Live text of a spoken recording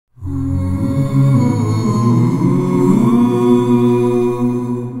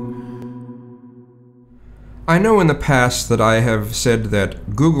I know in the past that I have said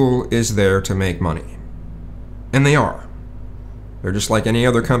that Google is there to make money. And they are. They're just like any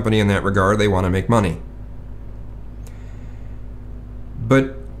other company in that regard. They want to make money.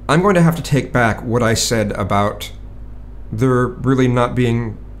 But I'm going to have to take back what I said about there really not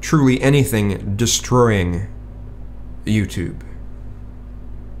being truly anything destroying YouTube.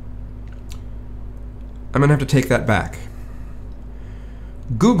 I'm going to have to take that back.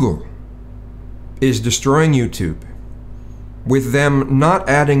 Google is destroying YouTube with them not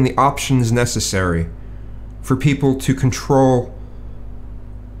adding the options necessary for people to control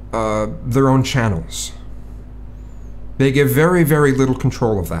their own channels. They give very, very little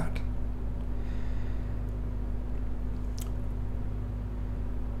control of that.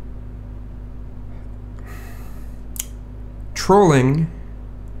 Trolling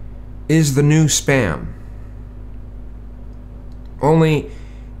is the new spam. Only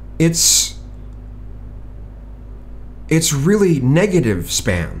it's really negative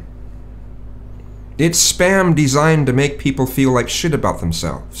spam. It's spam designed to make people feel like shit about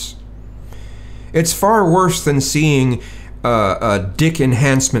themselves. It's far worse than seeing dick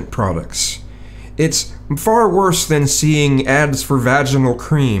enhancement products. It's far worse than seeing ads for vaginal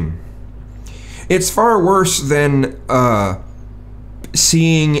cream. It's far worse than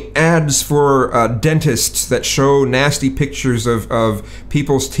seeing ads for dentists that show nasty pictures of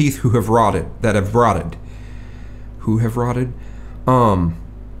people's teeth who have rotted, Who have rotted?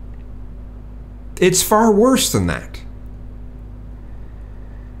 It's far worse than that.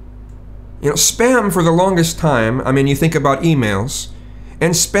 You know, spam for the longest time, I mean, you think about emails,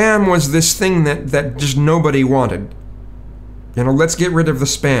 and spam was this thing that just nobody wanted. You know, let's get rid of the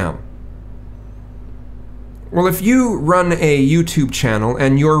spam. Well, if you run a YouTube channel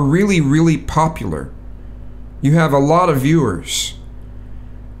and you're really, really popular, you have a lot of viewers,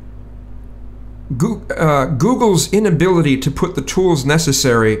 Google's inability to put the tools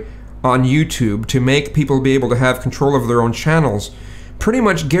necessary on YouTube to make people be able to have control of their own channels pretty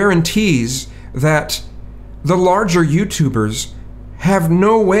much guarantees that the larger YouTubers have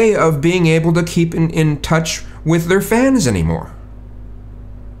no way of being able to keep in touch with their fans anymore.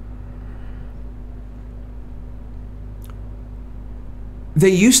 They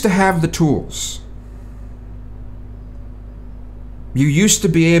used to have the tools. You used to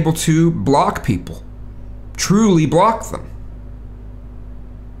be able to block people, truly block them.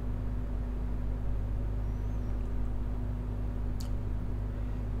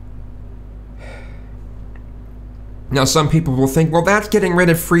 Now, some people will think, well, that's getting rid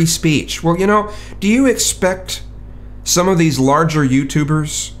of free speech. Well, you know, do you expect some of these larger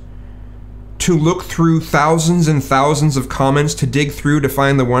YouTubers to look through thousands and thousands of comments to dig through to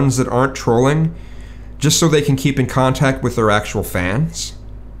find the ones that aren't trolling, just so they can keep in contact with their actual fans?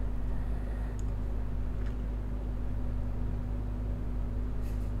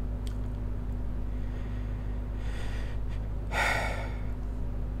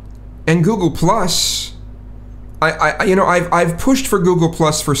 And Google Plus, I've pushed for Google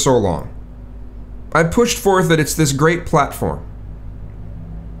Plus for so long. I've pushed forth that it's this great platform.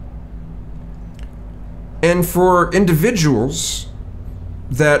 And for individuals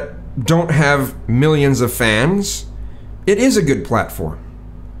that don't have millions of fans, it is a good platform.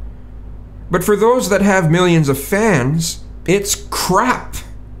 But for those that have millions of fans, it's crap.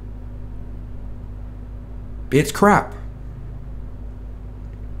 It's crap.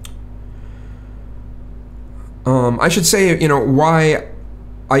 I should say, you know, why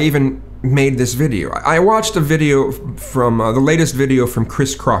I even made this video. I watched a video from, the latest video from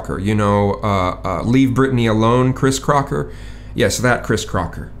Chris Crocker, you know, Leave Britney Alone Chris Crocker. Yes, that Chris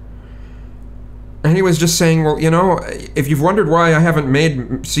Crocker. And he was just saying, well, you know, if you've wondered why I haven't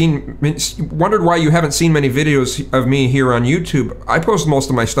wondered why you haven't seen many videos of me here on YouTube, I post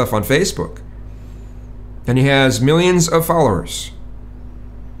most of my stuff on Facebook. And he has millions of followers.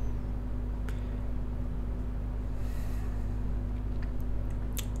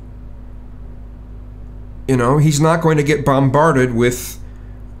 You know, he's not going to get bombarded with,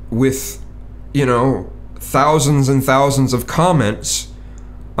 you know, thousands and thousands of comments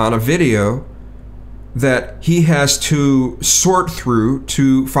on a video that he has to sort through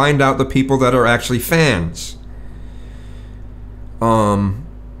to find out the people that are actually fans. Google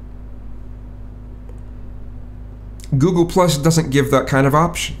Plus doesn't give that kind of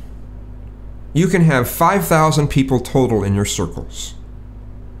option. You can have 5,000 people total in your circles.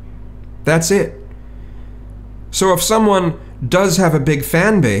 That's it. So if someone does have a big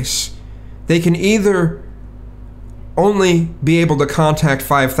fan base, they can either only be able to contact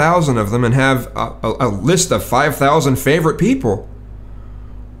 5,000 of them and have a list of 5,000 favorite people,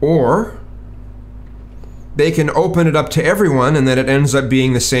 or they can open it up to everyone, and then it ends up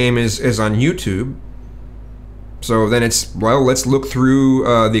being the same as on YouTube. So then it's, well, let's look through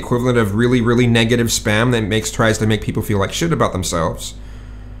the equivalent of really, really negative spam that tries to make people feel like shit about themselves.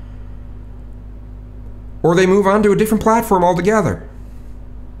 Or they move on to a different platform altogether.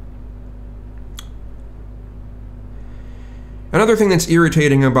 Another thing that's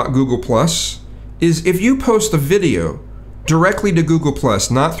irritating about Google Plus is if you post a video directly to Google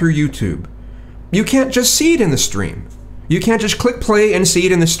Plus, not through YouTube, you can't just see it in the stream. You can't just click play and see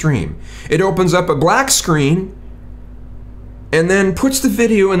it in the stream. It opens up a black screen and then puts the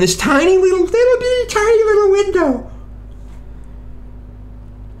video in this tiny little window.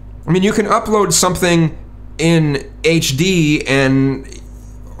 I mean, you can upload something in HD and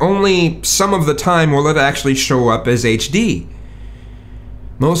only some of the time will it actually show up as HD.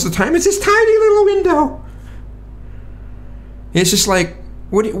 Most of the time it's this tiny little window. It's just like,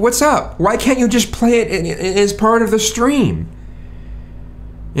 what's up? Why can't you just play it as part of the stream?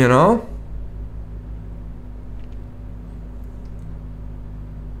 You know?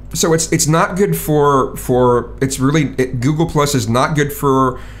 So it's not good for Google Plus is not good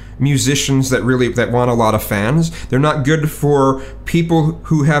for musicians that want a lot of fans. They're not good for people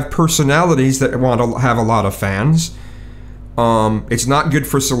who have personalities that want to have a lot of fans. It's not good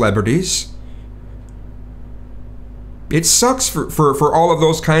for celebrities. It sucks for all of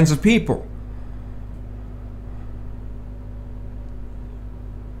those kinds of people.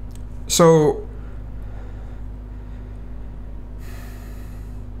 So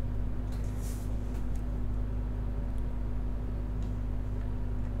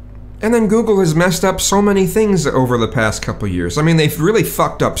and then Google has messed up so many things over the past couple years. I mean, they've really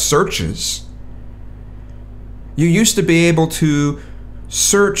fucked up searches. You used to be able to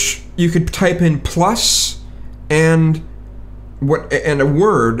search, you could type in plus and a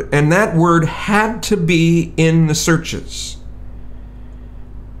word, and that word had to be in the searches.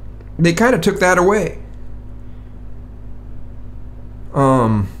 They kind of took that away.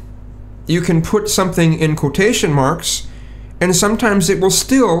 You can put something in quotation marks, and sometimes it will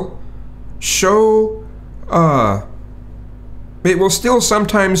still show, it will still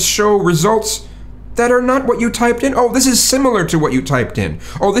sometimes show results that are not what you typed in. Oh, this is similar to what you typed in.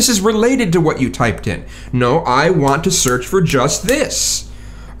 Oh, this is related to what you typed in. No, I want to search for just this.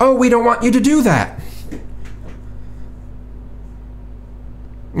 Oh, we don't want you to do that.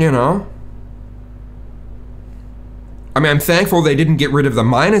 You know? I mean, I'm thankful they didn't get rid of the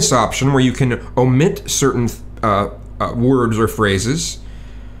minus option where you can omit certain words or phrases.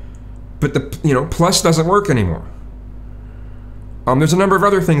 But the plus doesn't work anymore. There's a number of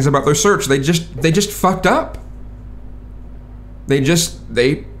other things about their search. They just fucked up. They just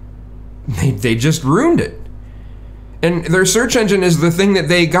ruined it. And their search engine is the thing that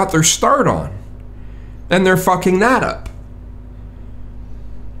they got their start on. And they're fucking that up.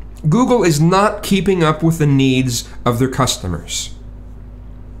 Google is not keeping up with the needs of their customers.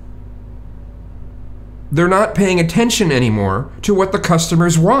 They're not paying attention anymore to what the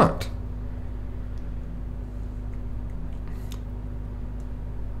customers want.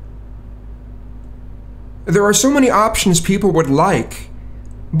 There are so many options people would like,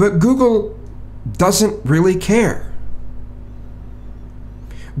 but Google doesn't really care.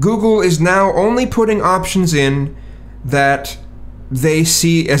 Google is now only putting options in that they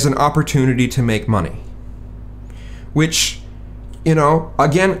see as an opportunity to make money. Which,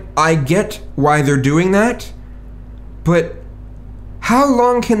 again, I get why they're doing that, but how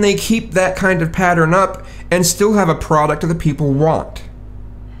long can they keep that kind of pattern up and still have a product that people want?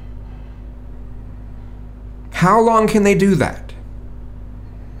 How long can they do that?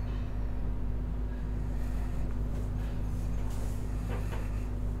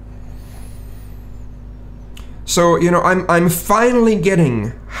 So, I'm finally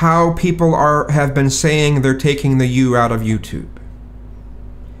getting how people have been saying they're taking the U out of YouTube.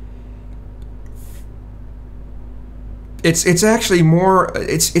 It's actually more,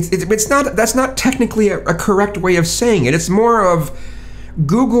 it's not, that's not technically a correct way of saying it. It's more of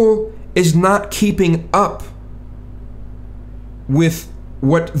Google is not keeping up with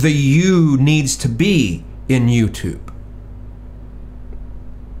what the U needs to be in YouTube.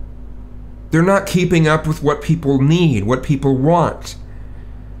 They're not keeping up with what people need, what people want.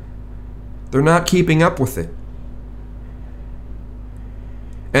 They're not keeping up with it.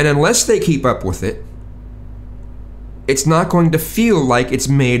 And unless they keep up with it, it's not going to feel like it's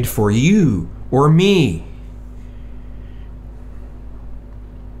made for you or me.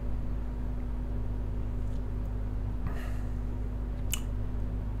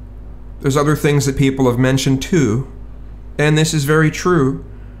 There's other things that people have mentioned too, and this is very true.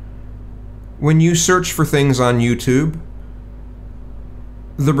 when you search for things on YouTube,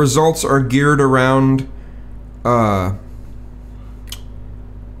 the results are geared around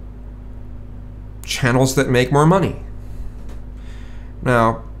channels that make more money.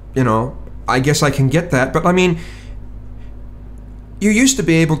 Now, you know, I guess I can get that, but I mean, you used to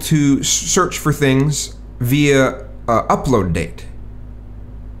be able to search for things via upload date.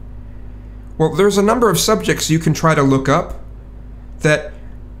 Well, there's a number of subjects you can try to look up that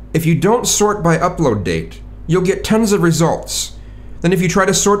if you don't sort by upload date, you'll get tons of results. Then if you try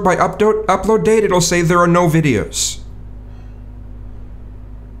to sort by upload date, it'll say there are no videos.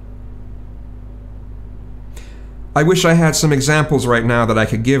 I wish I had some examples right now that I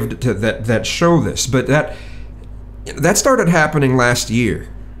could give to that show this, but that started happening last year.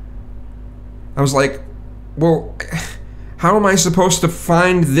 I was like, well, how am I supposed to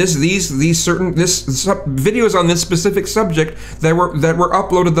find these videos on this specific subject that were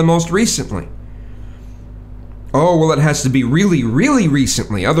uploaded the most recently? Oh, well, it has to be really, really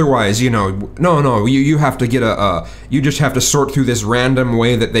recently. Otherwise, you know, no, you have to get you just have to sort through this random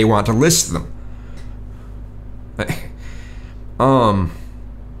way that they want to list them.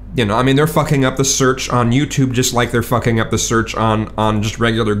 You know, I mean, they're fucking up the search on YouTube just like they're fucking up the search on just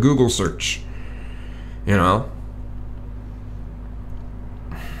regular Google search. You know?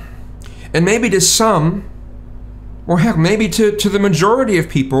 And maybe to some, or heck, maybe to the majority of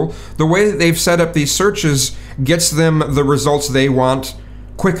people, the way that they've set up these searches gets them the results they want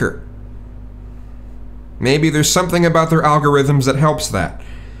quicker. Maybe there's something about their algorithms that helps that.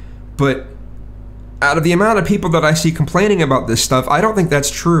 But out of the amount of people that I see complaining about this stuff, I don't think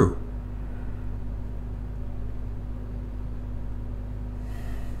that's true.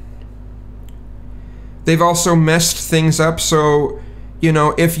 They've also messed things up so, you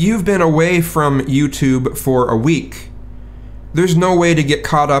know, if you've been away from YouTube for a week, there's no way to get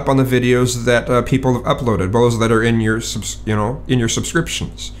caught up on the videos that people have uploaded, those that are in your, in your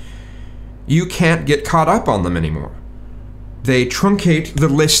subscriptions. You can't get caught up on them anymore. They truncate the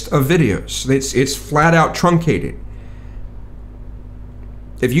list of videos. It's flat out truncated.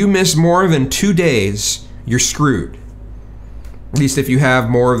 If you miss more than 2 days, you're screwed. At least if you have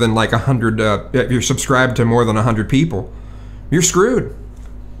more than like 100, if you're subscribed to more than 100 people, you're screwed.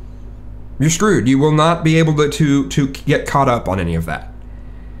 You're screwed. You will not be able to get caught up on any of that.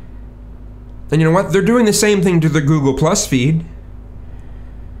 And you know what? They're doing the same thing to the Google Plus feed.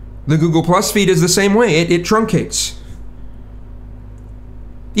 The Google Plus feed is the same way. It truncates.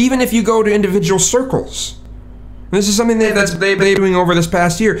 Even if you go to individual circles. This is something they've been doing over this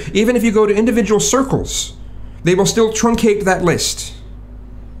past year. Even if you go to individual circles, they will still truncate that list.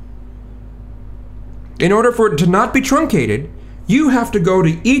 In order for it to not be truncated, you have to go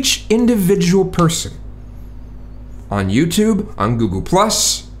to each individual person. On YouTube, on Google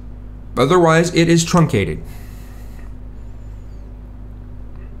Plus, otherwise it is truncated.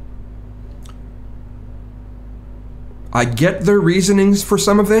 I get their reasonings for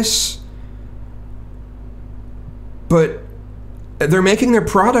some of this, but they're making their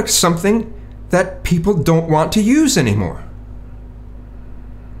product something that people don't want to use anymore.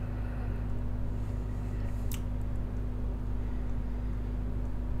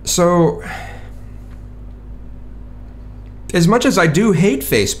 So, as much as I do hate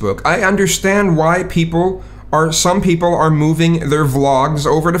Facebook, I understand why some people are moving their vlogs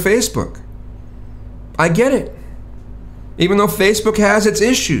over to Facebook. I get it. Even though Facebook has its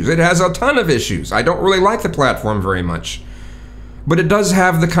issues, it has a ton of issues. I don't really like the platform very much. But it does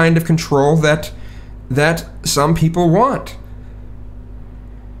have the kind of control that some people want.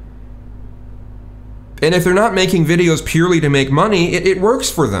 And if they're not making videos purely to make money, it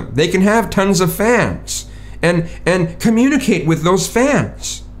works for them. They can have tons of fans and communicate with those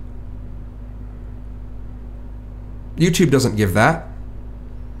fans. YouTube doesn't give that.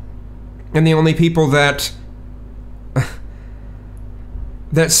 And the only people that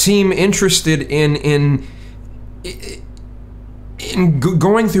seem interested in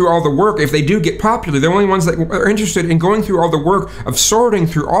going through all the work, if they do get popular, they're only ones that are interested in going through all the work of sorting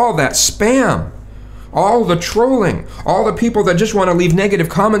through all that spam, all the trolling, all the people that just want to leave negative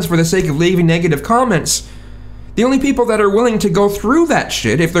comments for the sake of leaving negative comments. The only people that are willing to go through that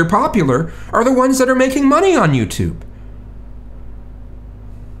shit, if they're popular, are the ones that are making money on YouTube.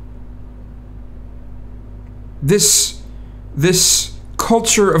 This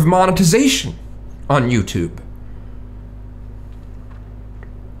culture of monetization on YouTube.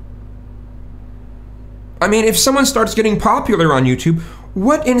 I mean, if someone starts getting popular on YouTube,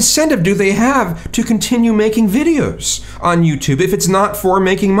 what incentive do they have to continue making videos on YouTube if it's not for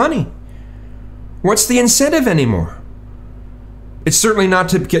making money? What's the incentive anymore? It's certainly not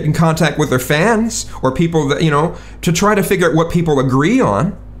to get in contact with their fans or people that, to try to figure out what people agree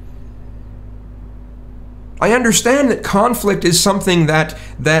on. I understand that conflict is something that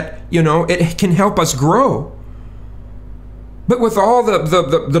it can help us grow. But with all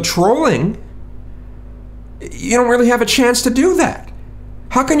the trolling, you don't really have a chance to do that.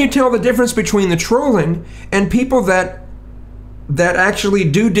 How can you tell the difference between the trolling and people that actually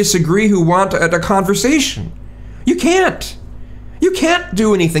do disagree, who want a conversation? You can't. You can't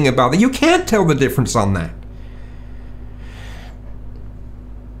do anything about it. You can't tell the difference on that.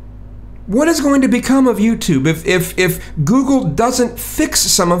 What is going to become of YouTube if Google doesn't fix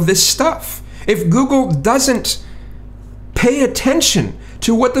some of this stuff? If Google doesn't pay attention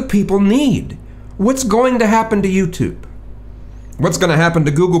to what the people need? What's going to happen to YouTube? What's going to happen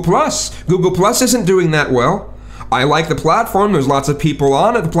to Google Plus? Google Plus isn't doing that well. I like the platform. There's lots of people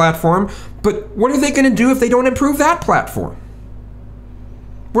on the platform. But what are they going to do if they don't improve that platform?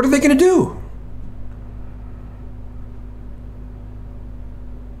 What are they going to do?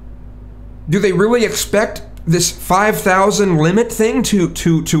 Do they really expect this 5,000 limit thing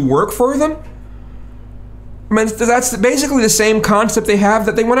to work for them? I mean, that's basically the same concept they have,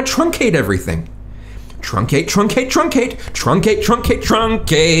 that they want to truncate everything. Truncate, truncate, truncate, truncate, truncate,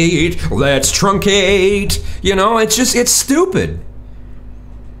 truncate, let's truncate. It's stupid.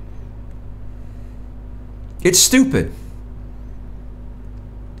 It's stupid.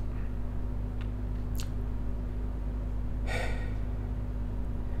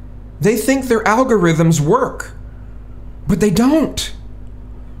 They think their algorithms work, but they don't.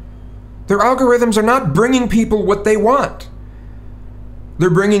 Their algorithms are not bringing people what they want. They're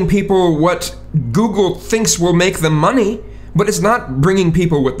bringing people what Google thinks will make them money, but it's not bringing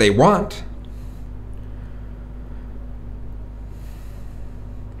people what they want.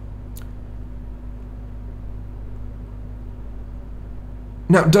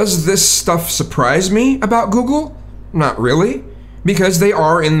 Now, does this stuff surprise me about Google? Not really. Because they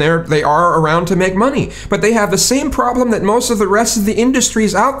are around to make money. But they have the same problem that most of the rest of the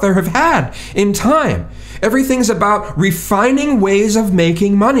industries out there have had in time. Everything's about refining ways of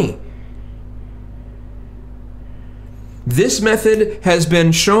making money. This method has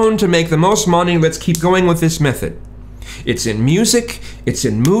been shown to make the most money. Let's keep going with this method. It's in music, it's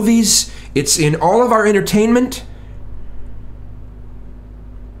in movies, it's in all of our entertainment.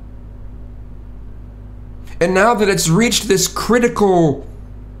 And now that it's reached this critical,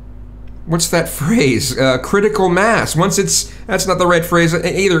 what's that phrase? Critical mass. That's not the right phrase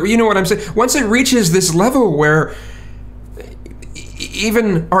either. You know what I'm saying? Once it reaches this level where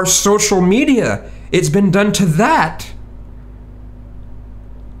even our social media, it's been done to that.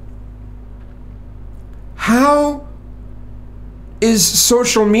 How is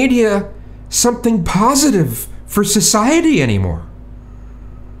social media something positive for society anymore?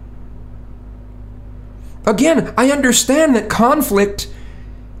 Again, I understand that conflict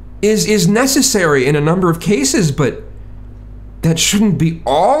is necessary in a number of cases, but that shouldn't be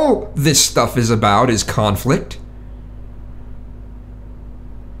all this stuff is about, is conflict.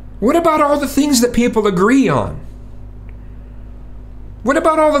 What about all the things that people agree on? What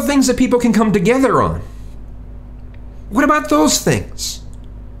about all the things that people can come together on? What about those things?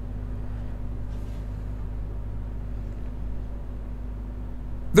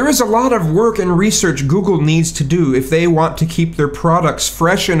 There is a lot of work and research Google needs to do if they want to keep their products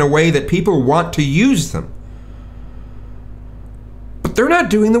fresh in a way that people want to use them. But they're not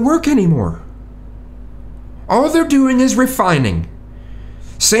doing the work anymore. All they're doing is refining.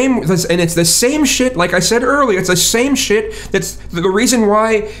 And it's the same shit, like I said earlier, it's the same shit that's the reason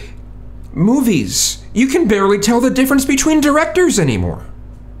why movies, you can barely tell the difference between directors anymore.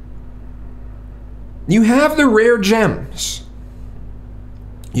 You have the rare gems.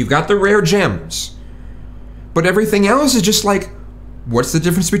 You've got the rare gems. But everything else is just like, what's the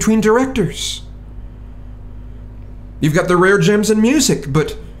difference between directors? You've got the rare gems in music,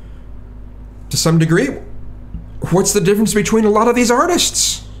 but to some degree, what's the difference between a lot of these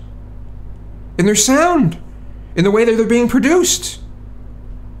artists? In their sound, in the way that they're being produced.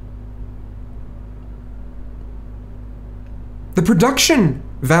 The production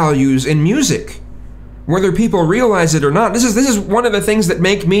values in music, whether people realize it or not. This is one of the things that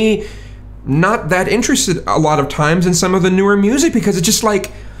make me not that interested a lot of times in some of the newer music, because it's just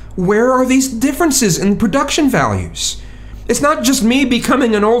like, where are these differences in production values? It's not just me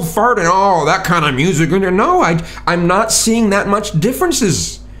becoming an old fart and, oh, that kind of music. No, I'm not seeing that much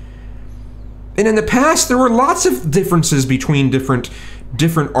differences. And in the past, there were lots of differences between different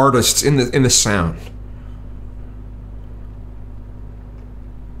artists in the sound.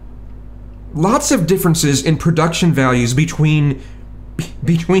 lots of differences in production values between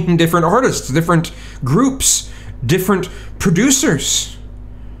different artists, different groups, different producers.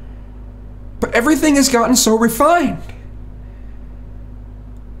 But everything has gotten so refined.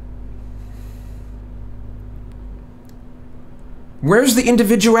 Where's the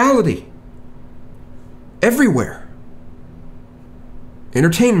individuality? Everywhere.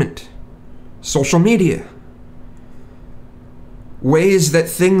 Entertainment, social media, ways that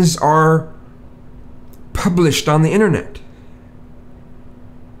things are published on the internet.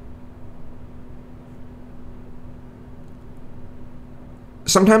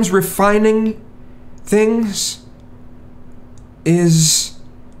 Sometimes refining things is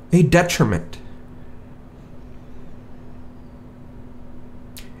a detriment.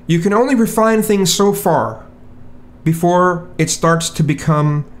 You can only refine things so far before it starts to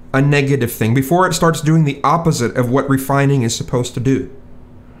become a negative thing, before it starts doing the opposite of what refining is supposed to do.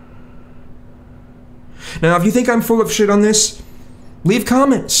 Now, if you think I'm full of shit on this, leave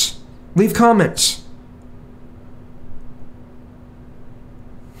comments. Leave comments.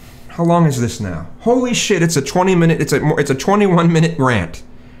 How long is this now? Holy shit, it's a 21-minute rant.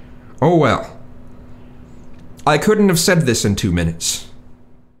 Oh well. I couldn't have said this in 2 minutes.